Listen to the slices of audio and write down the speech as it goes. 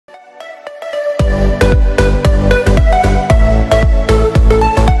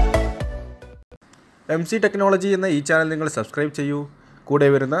MC technology എന്ന ഈ channel നിങ്ങൾ സബ്സ്ക്രൈബ് ചെയ്യൂ. കൂടെ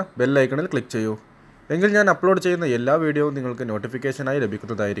വരുന്ന ബെൽ ഐക്കണിൽ ക്ലിക്ക് ചെയ്യൂ. എങ്കിൽ ഞാൻ അപ്ലോഡ് ചെയ്യുന്ന എല്ലാ വീഡിയോയും നിങ്ങൾക്ക് നോട്ടിഫിക്കേഷനായി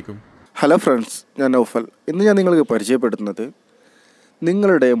ലഭിക്കുന്നതായിരിക്കും. ഹലോ ഫ്രണ്ട്സ്, ഞാൻ നൗഫൽ. ഇന്ന് ഞാൻ നിങ്ങൾക്ക് പരിചയപ്പെടുത്തുന്നത്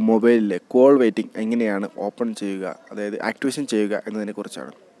നിങ്ങളുടെ മൊബൈലിലെ കോൾ വെയിറ്റിംഗ് എങ്ങനെയാണ് ഓപ്പൺ ചെയ്യുക, അതായത് ആക്ടിവേഷൻ ചെയ്യുക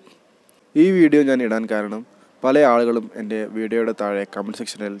എന്നതിനെക്കുറിച്ചാണ്. ഈ വീഡിയോ ഞാൻ ഇടാൻ കാരണം പല ആളുകളും എൻ്റെ വീഡിയോയുടെ താഴെ കമൻറ്റ്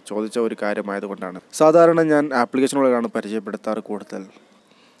സെക്ഷനിൽ ചോദിച്ച ഒരു കാര്യമായതുകൊണ്ടാണ്. സാധാരണ ഞാൻ ആപ്ലിക്കേഷനുകളാണ് പരിചയപ്പെടുത്താറ് കൂടുതൽ.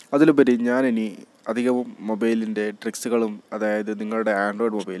 അതിലുപരി ഞാനിനി അധികവും മൊബൈലിൻ്റെ ട്രിക്സുകളും, അതായത് നിങ്ങളുടെ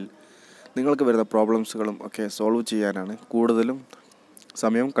ആൻഡ്രോയിഡ് മൊബൈൽ നിങ്ങൾക്ക് വരുന്ന പ്രോബ്ലംസുകളും ഒക്കെ സോൾവ് ചെയ്യാനാണ് കൂടുതലും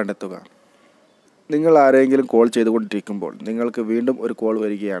സമയം കണ്ടെത്തുക. നിങ്ങൾ ആരെങ്കിലും കോൾ ചെയ്തുകൊണ്ടിരിക്കുമ്പോൾ നിങ്ങൾക്ക് വീണ്ടും ഒരു കോൾ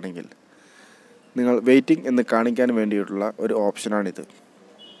വരികയാണെങ്കിൽ നിങ്ങൾ വെയിറ്റിംഗ് എന്ന് കാണിക്കാൻ വേണ്ടിയിട്ടുള്ള ഒരു ഓപ്ഷനാണിത്.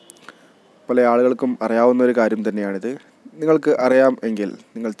 പല ആളുകൾക്കും അറിയാവുന്ന ഒരു കാര്യം തന്നെയാണിത്. നിങ്ങൾക്ക് അറിയാം എങ്കിൽ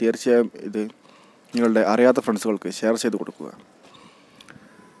നിങ്ങൾ തീർച്ചയായും ഇത് നിങ്ങളുടെ അറിയാത്ത ഫ്രണ്ട്സുകൾക്ക് ഷെയർ ചെയ്ത് കൊടുക്കുക.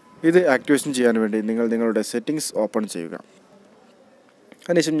 ഇത് ആക്ടിവേഷൻ ചെയ്യാൻ വേണ്ടി നിങ്ങൾ നിങ്ങളുടെ സെറ്റിങ്സ് ഓപ്പൺ ചെയ്യുക.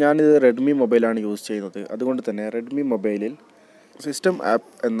 അതിനുശേഷം ഞാനിത് റെഡ്മി മൊബൈലാണ് യൂസ് ചെയ്യുന്നത്. അതുകൊണ്ട് തന്നെ റെഡ്മി മൊബൈലിൽ സിസ്റ്റം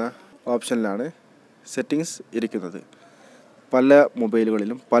ആപ്പ് എന്ന ഓപ്ഷനിലാണ് സെറ്റിങ്സ് ഇരിക്കുന്നത്. പല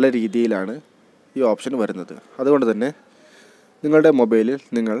മൊബൈലുകളിലും പല രീതിയിലാണ് ഈ ഓപ്ഷൻ വരുന്നത്. അതുകൊണ്ട് തന്നെ നിങ്ങളുടെ മൊബൈലിൽ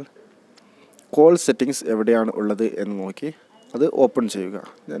നിങ്ങൾ കോൾ സെറ്റിങ്സ് എവിടെയാണ് ഉള്ളത് എന്ന് നോക്കി അത് ഓപ്പൺ ചെയ്യുക.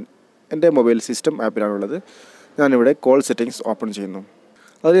 എൻ്റെ മൊബൈൽ സിസ്റ്റം ആപ്പിലാണുള്ളത്. ഞാനിവിടെ കോൾ സെറ്റിങ്സ് ഓപ്പൺ ചെയ്യുന്നു.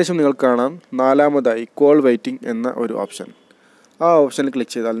 അതിനുശേഷം നിങ്ങൾക്ക് കാണാം നാലാമതായി കോൾ വെയിറ്റിംഗ് എന്ന ഒരു ഓപ്ഷൻ. ആ ഓപ്ഷനിൽ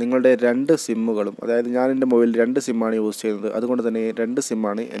ക്ലിക്ക് ചെയ്താൽ നിങ്ങളുടെ രണ്ട് സിമ്മുകളും, അതായത് ഞാൻ എൻ്റെ മൊബൈലിൽ 2 സിമ്മാണ് യൂസ് ചെയ്യുന്നത്. അതുകൊണ്ട് തന്നെ 2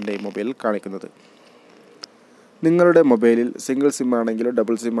 സിമ്മാണ് എൻ്റെ മൊബൈലിൽ കാണിക്കുന്നത്. നിങ്ങളുടെ മൊബൈലിൽ സിംഗിൾ സിം ആണെങ്കിലോ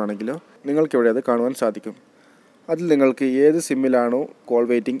ഡബിൾ സിം ആണെങ്കിലോ നിങ്ങൾക്കിവിടെ അത് കാണുവാൻ സാധിക്കും. അതിൽ നിങ്ങൾക്ക് ഏത് സിമ്മിലാണോ കോൾ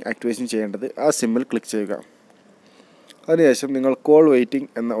വെയിറ്റിംഗ് ആക്ടിവേഷൻ ചെയ്യേണ്ടത് ആ സിമ്മിൽ ക്ലിക്ക് ചെയ്യുക. അതിനുശേഷം നിങ്ങൾ കോൾ വെയിറ്റിംഗ്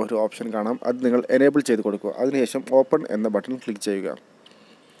എന്ന ഒരു ഓപ്ഷൻ കാണാം. അത് നിങ്ങൾ എനേബിൾ ചെയ്ത് കൊടുക്കുക. അതിനുശേഷം ഓപ്പൺ എന്ന ബട്ടൺ ക്ലിക്ക് ചെയ്യുക.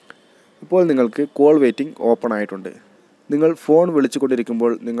 ഇപ്പോൾ നിങ്ങൾക്ക് കോൾ വെയിറ്റിംഗ് ഓപ്പൺ ആയിട്ടുണ്ട്. നിങ്ങൾ ഫോൺ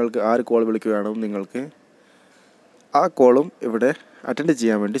വിളിച്ചുകൊണ്ടിരിക്കുമ്പോൾ നിങ്ങൾക്ക് ആര് കോൾ വിളിക്കുകയാണോ നിങ്ങൾക്ക് ആ കോളും ഇവിടെ അറ്റൻഡ്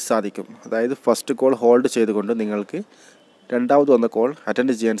ചെയ്യാൻ വേണ്ടി സാധിക്കും. അതായത് ഫസ്റ്റ് കോൾ ഹോൾഡ് ചെയ്തുകൊണ്ട് നിങ്ങൾക്ക് രണ്ടാമത് വന്ന കോൾ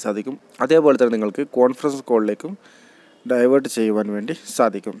അറ്റൻഡ് ചെയ്യാൻ സാധിക്കും. അതേപോലെ തന്നെ നിങ്ങൾക്ക് കോൺഫറൻസ് കോളിലേക്കും ഡൈവേർട്ട് ചെയ്യുവാൻ വേണ്ടി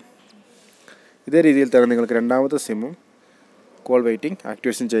സാധിക്കും. ഇതേ രീതിയിൽ തന്നെ നിങ്ങൾക്ക് രണ്ടാമത്തെ സിമ്മും കോൾ വെയിറ്റിംഗ്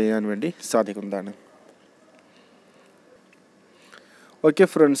ആക്ടിവേഷൻ ചെയ്യാൻ വേണ്ടി സാധിക്കുന്നതാണ്. ഓക്കെ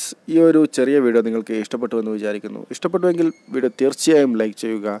ഫ്രണ്ട്സ്, ഈ ഒരു ചെറിയ വീഡിയോ നിങ്ങൾക്ക് ഇഷ്ടപ്പെട്ടു എന്ന് വിചാരിക്കുന്നു. ഇഷ്ടപ്പെട്ടുവെങ്കിൽ വീഡിയോ തീർച്ചയായും ലൈക്ക്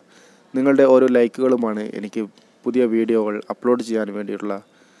ചെയ്യുക. നിങ്ങളുടെ ഓരോ ലൈക്കുകളുമാണ് എനിക്ക് പുതിയ വീഡിയോകൾ അപ്ലോഡ് ചെയ്യാൻ വേണ്ടിയിട്ടുള്ള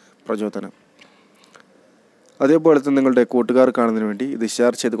പ്രചോദനം. അതേപോലെ തന്നെ നിങ്ങളുടെ കൂട്ടുകാർ കാണുന്നതിന് വേണ്ടി ഇത്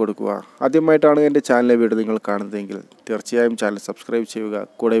ഷെയർ ചെയ്ത് കൊടുക്കുക. ആദ്യമായിട്ടാണ് എൻ്റെ ചാനലിലെ വീഡിയോ നിങ്ങൾ കാണുന്നതെങ്കിൽ തീർച്ചയായും ചാനൽ സബ്സ്ക്രൈബ് ചെയ്യുക.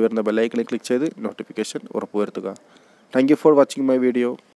 കൂടെ വരുന്ന ബെൽ ഐക്കണിൽ ക്ലിക്ക് ചെയ്ത് നോട്ടിഫിക്കേഷൻ ഉറപ്പുവരുത്തുക. Thank you for watching my video.